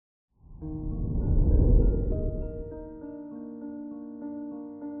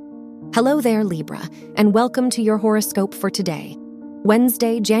Hello there, Libra, and welcome to your horoscope for today,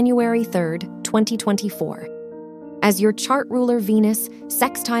 Wednesday, January 3rd, 2024. As your chart ruler Venus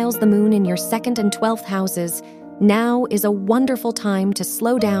sextiles the moon in your 2nd and 12th houses, now is a wonderful time to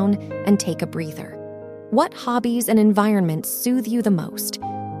slow down and take a breather. What hobbies and environments soothe you the most?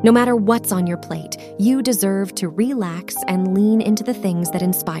 No matter what's on your plate, you deserve to relax and lean into the things that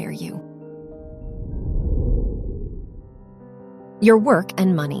inspire you. Your work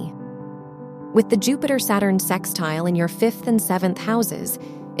and money. With the Jupiter-Saturn sextile in your 5th and 7th houses,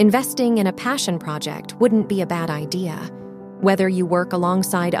 investing in a passion project wouldn't be a bad idea. Whether you work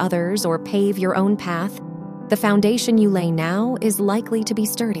alongside others or pave your own path, the foundation you lay now is likely to be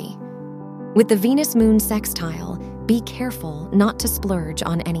sturdy. With the Venus-Moon sextile, be careful not to splurge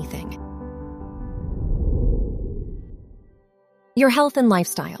on anything. Your health and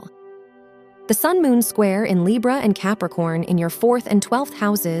lifestyle. The Sun-Moon square in Libra and Capricorn in your 4th and 12th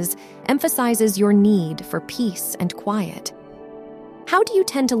houses emphasizes your need for peace and quiet. How do you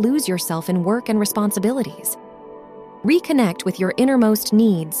tend to lose yourself in work and responsibilities? Reconnect with your innermost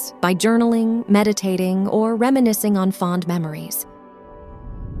needs by journaling, meditating, or reminiscing on fond memories.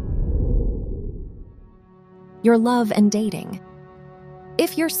 Your love and dating.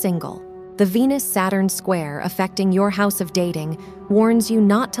 If you're single, the Venus-Saturn square affecting your house of dating warns you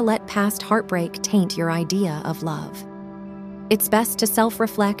not to let past heartbreak taint your idea of love. It's best to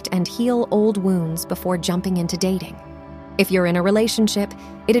self-reflect and heal old wounds before jumping into dating. If you're in a relationship,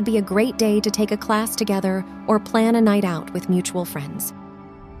 it'd be a great day to take a class together or plan a night out with mutual friends.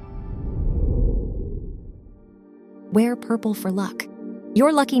 Wear purple for luck.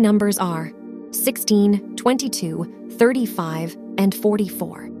 Your lucky numbers are 16, 22, 35, and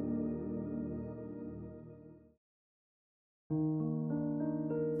 44.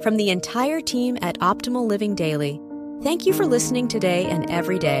 From the entire team at Optimal Living Daily, thank you for listening today and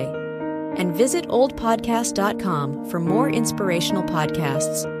every day. And visit oldpodcast.com for more inspirational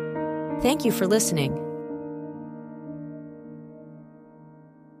podcasts. Thank you for listening.